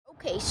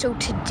Okay, so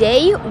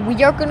today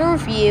we are going to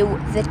review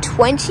the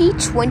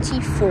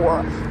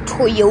 2024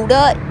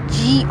 Toyota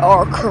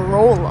GR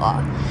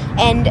Corolla.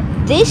 And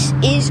this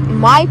is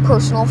my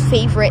personal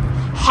favorite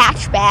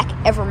hatchback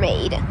ever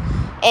made.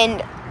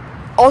 And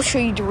I'll show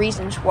you the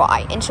reasons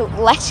why. And so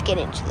let's get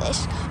into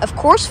this. Of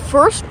course,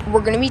 first we're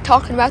going to be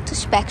talking about the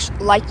specs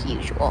like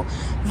usual.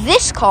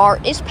 This car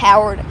is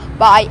powered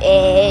by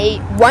a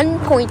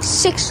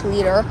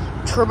 1.6-liter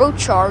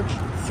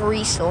turbocharged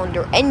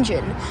 3-cylinder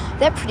engine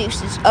that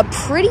produces a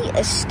pretty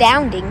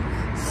astounding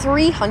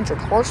 300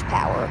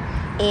 horsepower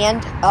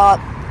and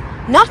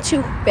not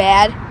too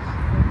bad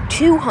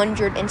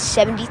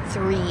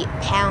 273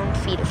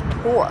 pound-feet of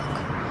torque.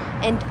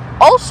 And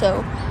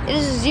also, it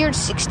is a 0 to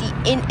 60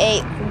 in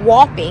a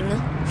whopping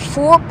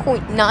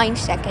 4.9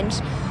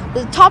 seconds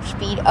with a top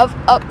speed of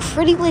a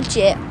pretty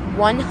legit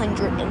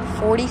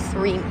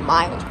 143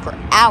 miles per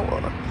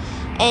hour.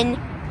 And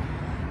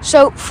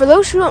so, for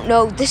those who don't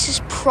know, this is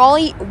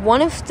probably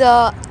one of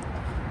the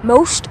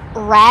most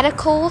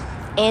radical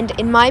and,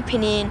 in my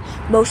opinion,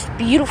 most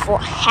beautiful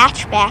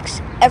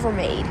hatchbacks ever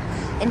made.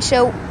 And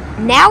so,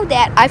 now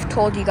that I've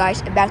told you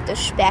guys about the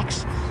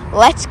specs,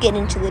 let's get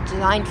into the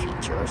design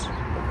features.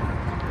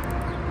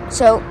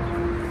 So,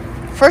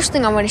 first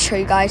thing I want to show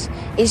you guys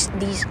is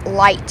these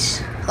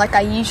lights, like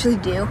I usually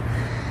do.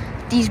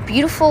 These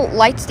beautiful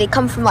lights, they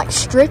come from like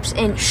strips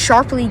and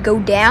sharply go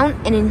down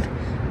and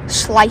then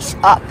slice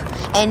up.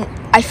 And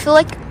I feel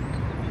like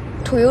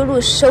Toyota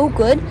is so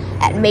good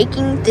at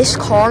making this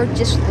car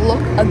just look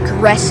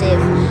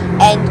aggressive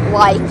and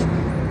like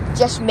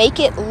just make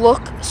it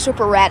look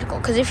super radical.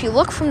 Because if you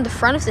look from the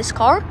front of this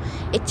car,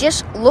 it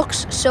just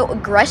looks so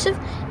aggressive.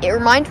 It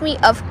reminds me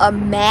of a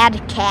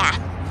mad cat,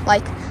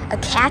 like a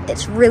cat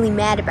that's really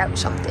mad about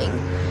something,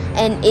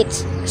 and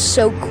it's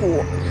so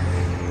cool.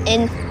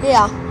 And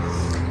yeah,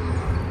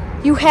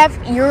 you have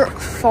your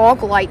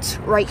fog lights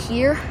right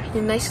here,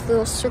 your nice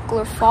little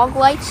circular fog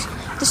lights.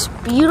 This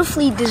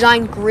beautifully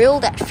designed grille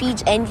that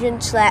feeds engine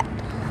to that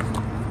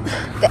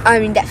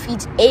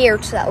feeds air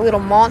to that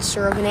little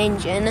monster of an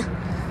engine.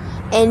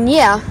 And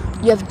yeah,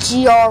 you have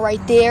GR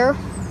right there,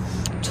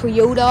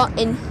 Toyota,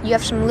 and you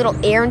have some little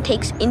air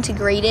intakes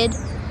integrated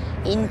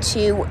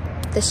into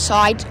the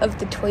sides of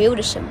the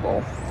Toyota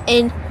symbol.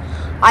 And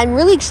I'm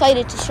really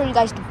excited to show you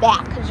guys the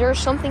back, because there's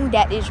something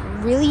that is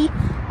really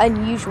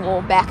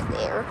unusual back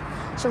there.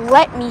 So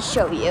let me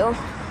show you.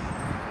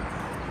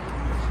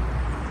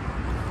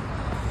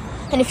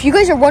 And if you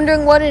guys are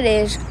wondering what it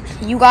is,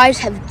 you guys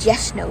have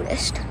just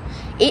noticed.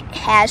 It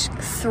has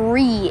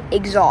 3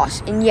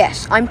 exhausts. And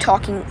yes, I'm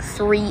talking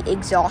 3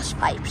 exhaust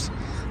pipes.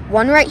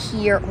 One right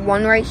here,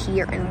 one right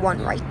here, and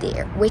one right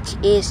there, which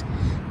is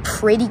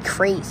pretty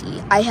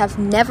crazy. I have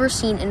never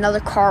seen another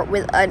car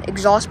with an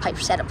exhaust pipe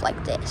setup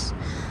like this.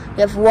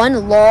 We have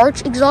one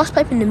large exhaust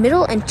pipe in the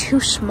middle and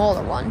 2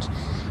 smaller ones.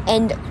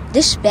 And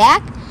this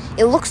back,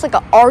 it looks like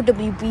a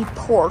RWB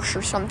Porsche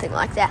or something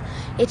like that.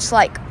 It's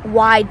like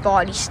wide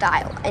body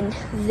style, and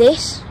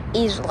this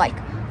is like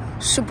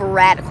super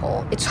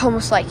radical. It's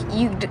almost like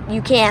you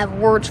can't have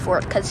words for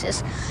it because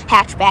this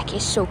hatchback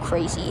is so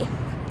crazy.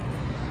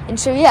 And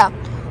so yeah,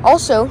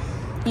 also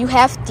you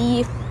have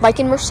the, like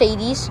in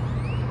Mercedes,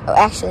 oh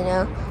actually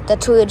no, the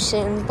Toyota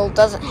symbol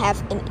doesn't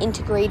have an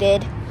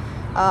integrated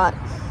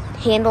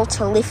handle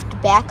to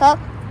lift back up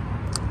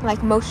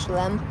like most of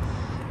them.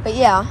 But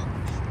yeah,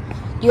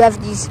 you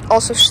have these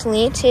also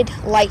slanted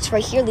lights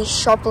right here, these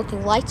sharp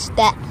looking lights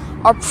that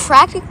are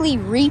practically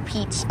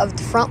repeats of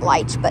the front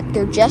lights, but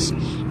they're just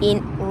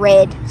in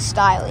red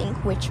styling,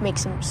 which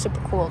makes them super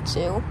cool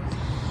too.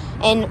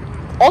 And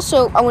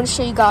also, I want to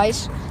show you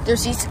guys,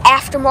 there's these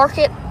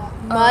aftermarket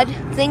mud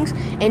things,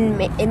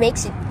 and it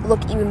makes it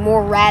look even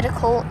more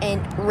radical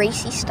and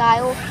racy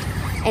style.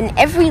 And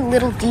every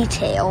little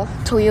detail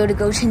Toyota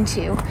goes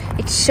into,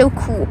 it's so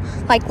cool.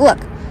 Like, look,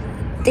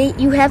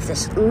 you have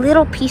this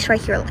little piece right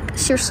here. Like,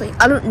 seriously,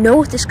 I don't know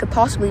what this could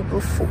possibly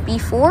be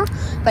for,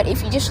 but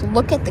if you just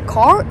look at the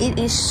car, it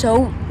is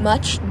so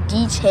much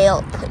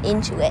detail put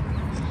into it.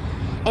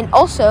 And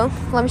also,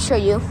 let me show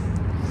you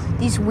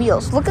these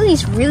wheels. Look at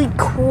these really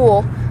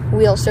cool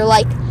wheels. They're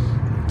like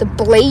the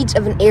blades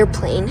of an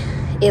airplane,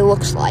 it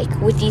looks like,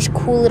 with these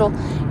cool little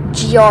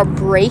GR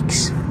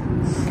brakes.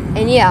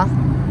 And yeah,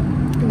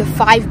 the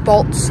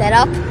 5-bolt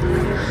setup.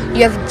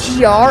 You have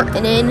GR,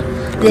 and then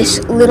this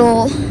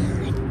little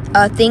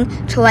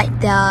thing to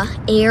let the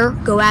air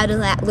go out of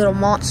that little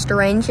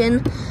monster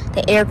engine.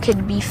 The air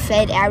could be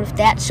fed out of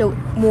that, so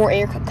more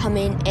air could come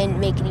in and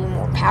make it even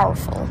more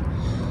powerful.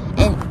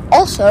 And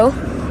also,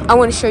 I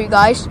want to show you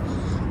guys,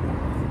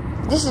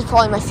 this is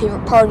probably my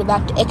favorite part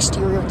about the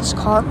exterior of this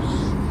car.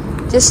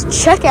 Just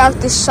check out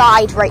this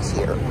side right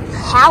here,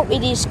 how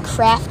it is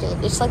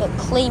crafted. It's like a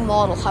clay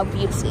model, how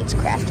beautifully it's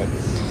crafted.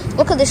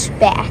 Look at this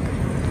back.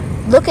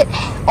 Look at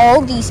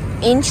all these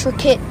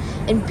intricate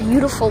and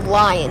beautiful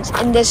lines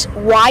and this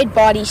wide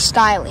body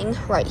styling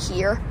right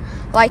here.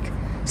 Like,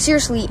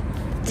 seriously,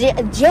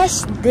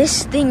 just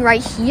this thing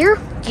right here,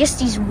 just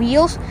these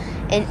wheels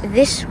and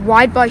this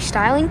wide body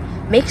styling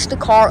makes the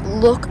car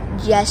look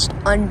just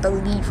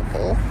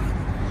unbelievable.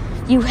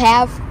 You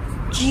have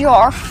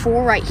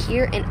GR4 right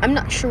here, and I'm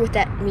not sure what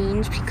that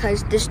means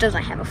because this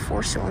doesn't have a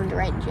 4-cylinder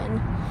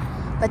engine.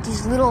 But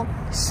these little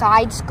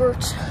side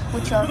skirts,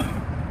 which are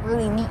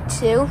really neat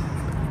too.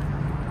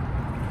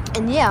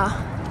 And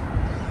yeah,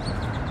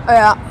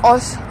 I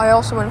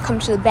also want to come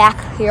to the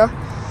back here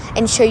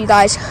and show you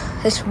guys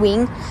this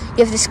wing.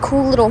 You have this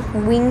cool little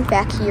wing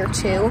back here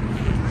too.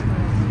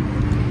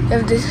 You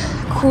have this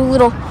cool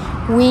little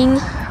wing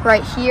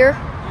right here,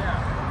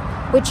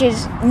 which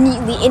is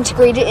neatly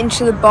integrated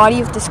into the body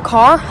of this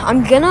car.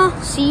 I'm gonna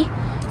see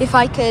if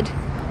I could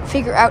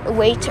figure out a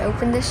way to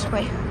open this.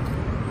 Wait.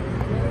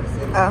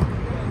 Oh,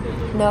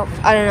 no,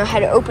 I don't know how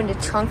to open the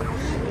trunk.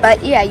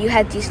 But yeah, you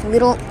had these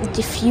little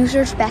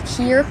diffusers back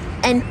here.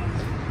 And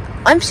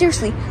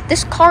seriously,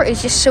 this car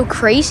is just so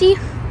crazy.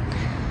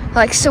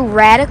 Like, so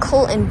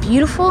radical and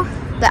beautiful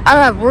that I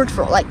don't have words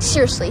for it. Like,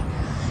 seriously,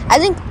 I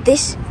think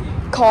this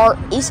car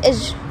is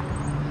is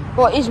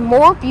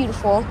more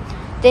beautiful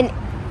than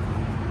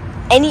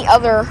any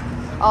other,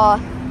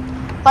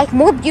 like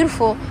more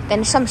beautiful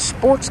than some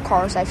sports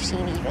cars I've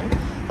seen even.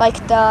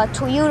 Like the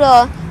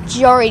Toyota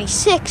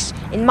GR86,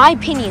 in my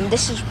opinion,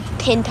 this is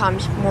 10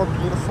 times more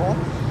beautiful.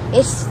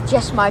 It's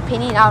just my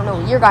opinion. I don't know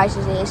what your guys'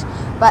 is,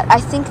 but I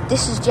think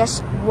this is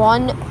just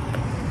one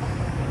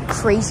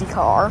crazy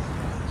car.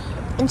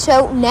 And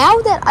so now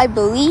that I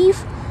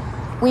believe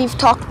we've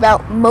talked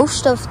about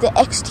most of the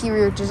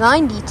exterior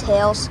design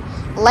details,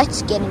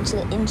 let's get into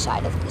the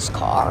inside of this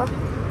car.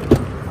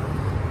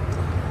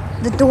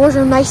 The doors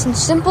are nice and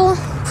simple,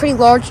 pretty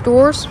large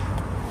doors.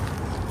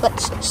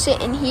 Let's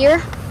sit in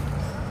here.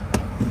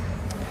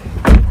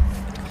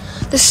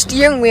 The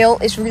steering wheel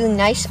is really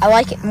nice. I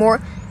like it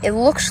more. It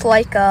looks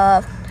like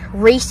a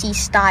racy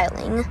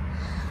styling.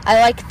 I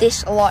like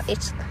this a lot.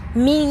 It's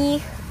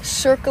mini,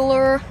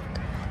 circular.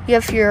 You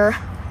have your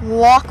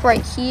lock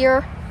right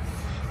here.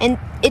 And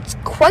it's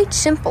quite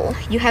simple.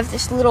 You have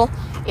this little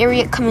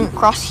area coming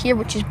across here,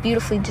 which is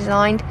beautifully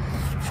designed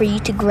for you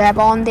to grab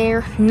on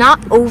there.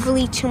 Not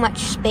overly too much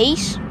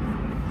space.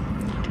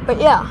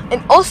 But yeah,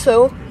 and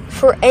also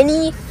for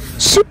any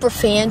super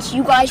fans,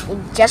 you guys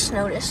will just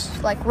notice,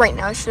 like right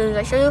now, as soon as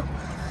I show you,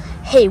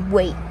 hey,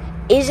 wait,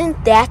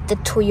 isn't that the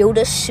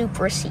Toyota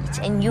Supra seats?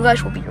 And you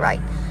guys will be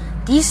right.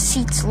 These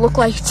seats look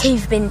like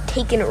they've been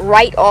taken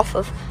right off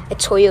of a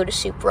Toyota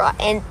Supra,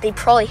 and they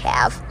probably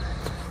have.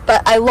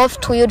 But I love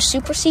Toyota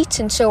Supra seats,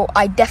 and so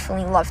I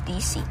definitely love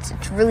these seats.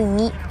 It's really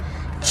neat.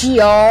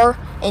 GR,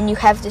 and you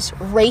have this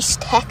race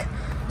tech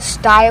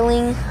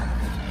styling.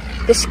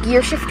 This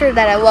gear shifter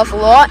that I love a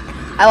lot.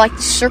 I like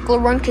the circular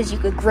one because you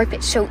could grip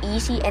it so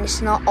easy, and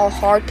it's not all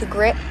hard to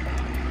grip.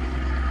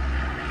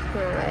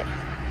 Alright.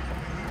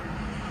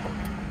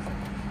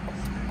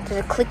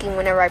 There's a clicking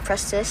whenever I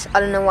press this. I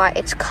don't know why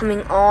it's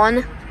coming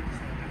on.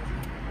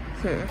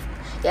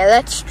 Yeah,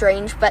 that's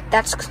strange, but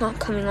that's not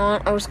coming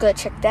on. I was going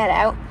to check that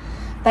out.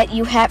 But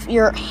you have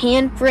your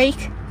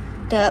handbrake,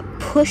 the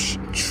push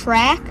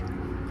track.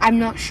 I'm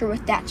not sure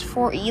what that's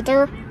for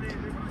either.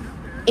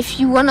 If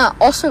you want to,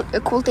 also a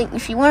cool thing,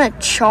 if you want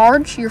to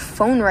charge your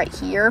phone right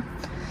here,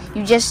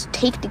 you just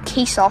take the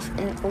case off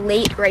and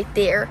lay it right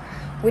there,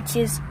 which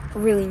is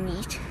really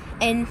neat.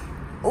 And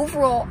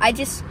overall, I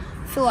just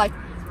feel like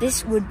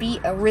this would be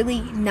a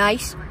really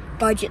nice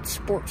budget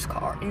sports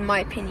car, in my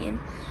opinion,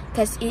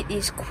 because it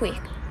is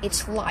quick,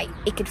 it's light,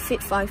 it could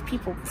fit 5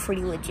 people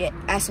pretty legit,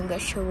 as I'm going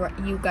to show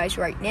you guys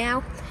right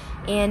now.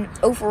 And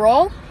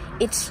overall,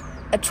 it's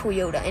a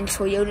Toyota, and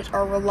Toyotas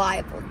are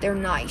reliable, they're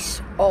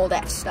nice, all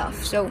that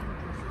stuff. So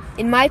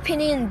in my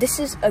opinion, this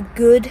is a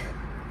good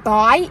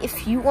buy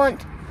if you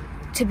want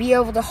to be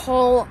able to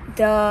haul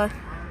the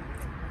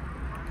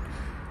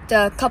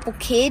couple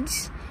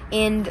kids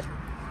and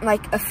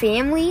like a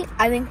family.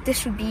 I think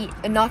this would be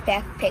a not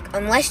bad pick,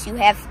 unless you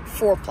have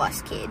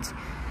 4+ kids,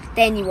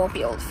 then you won't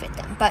be able to fit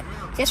them. But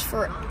just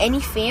for any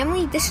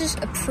family, this is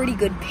a pretty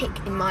good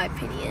pick in my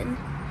opinion.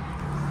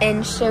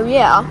 And so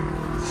yeah,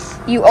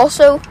 you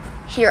also,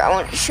 here, I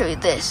want to show you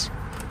this.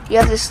 You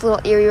have this little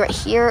area right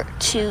here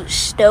to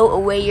stow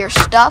away your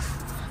stuff,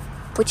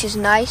 which is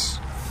nice.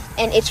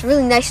 And it's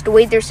really nice the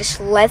way there's this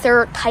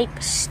leather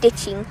type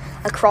stitching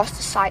across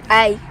the side.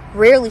 I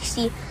rarely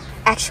see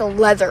actual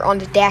leather on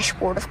the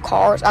dashboard of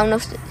cars. I don't know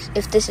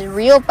if this is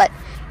real, but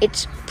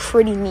it's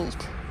pretty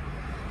neat.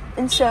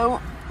 And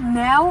so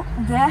now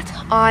that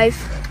I've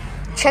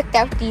checked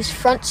out these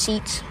front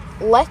seats,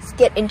 let's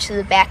get into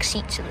the back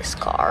seats of this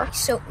car.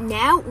 So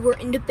now we're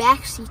in the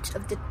back seats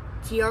of the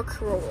GR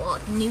Corolla,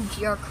 new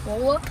GR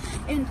Corolla,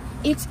 and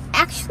it's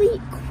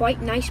actually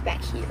quite nice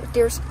back here.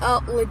 There's a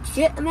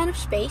legit amount of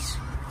space.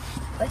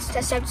 Let's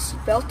test out the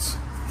seatbelts.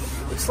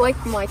 It's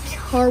like my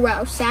Car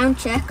Wow sound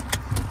check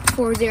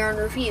for Xaaron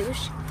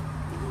reviews.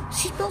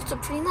 Seatbelts are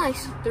pretty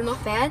nice. They're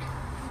not bad.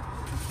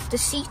 The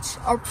seats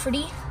are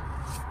pretty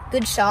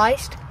good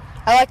sized.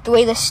 I like the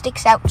way this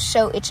sticks out,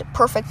 so it's a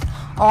perfect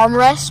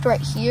armrest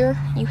right here.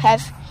 You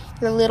have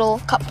your little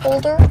cup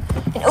holder,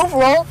 and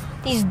overall,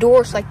 these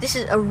doors, like, this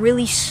is a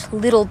really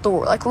little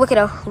door. Like, look at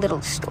how little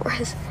this door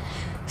is.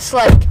 It's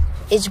like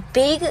is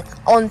big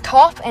on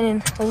top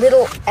and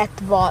little at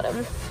the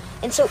bottom.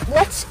 And so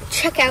let's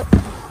check out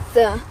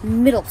the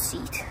middle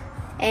seat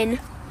and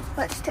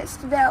let's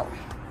test it out.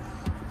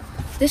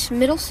 This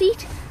middle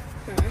seat,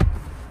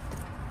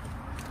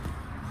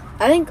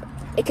 I think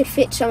it could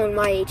fit someone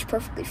my age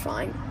perfectly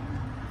fine.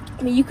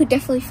 I mean, you could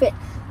definitely fit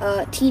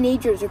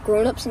teenagers or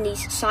grown-ups in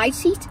these side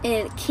seats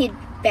and a kid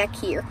back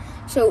here.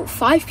 So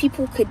 5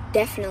 people could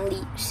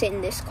definitely sit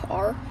in this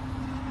car,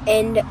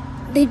 and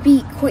they'd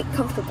be quite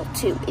comfortable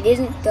too. It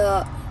isn't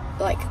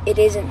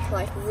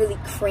like really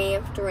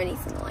cramped or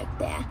anything like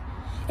that.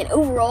 And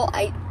overall,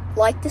 I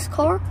like this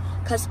car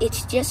because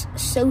it's just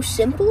so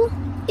simple.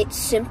 It's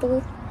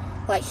simple,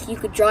 like you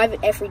could drive it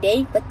every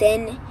day, but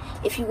then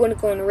if you want to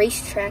go on a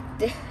racetrack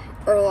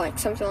or like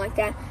something like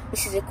that,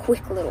 this is a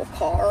quick little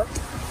car.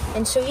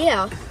 And so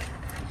yeah.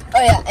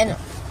 Oh yeah, and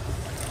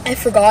I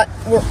forgot,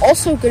 we're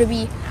also going to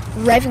be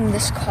revving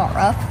this car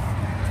up.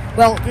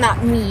 Well,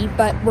 not me,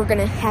 but we're going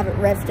to have it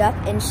revved up,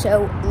 and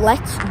so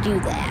let's do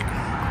that.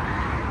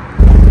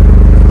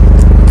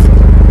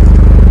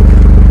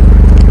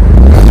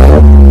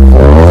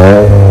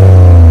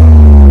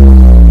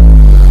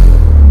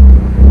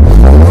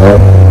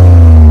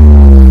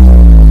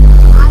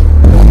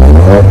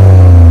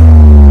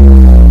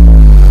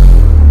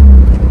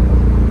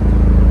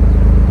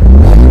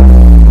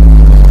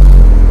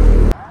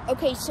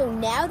 Okay, so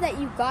now that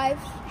you guys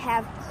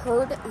have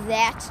heard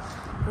that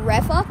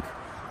rev up,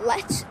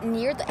 let's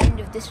near the end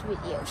of this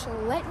video. So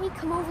let me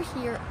come over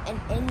here and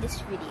end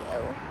this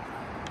video.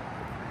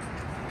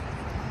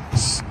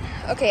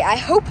 Okay, I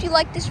hope you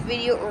liked this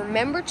video.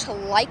 Remember to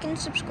like and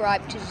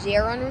subscribe to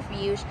Xaaron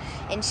Reviews,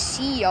 and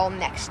see y'all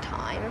next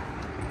time.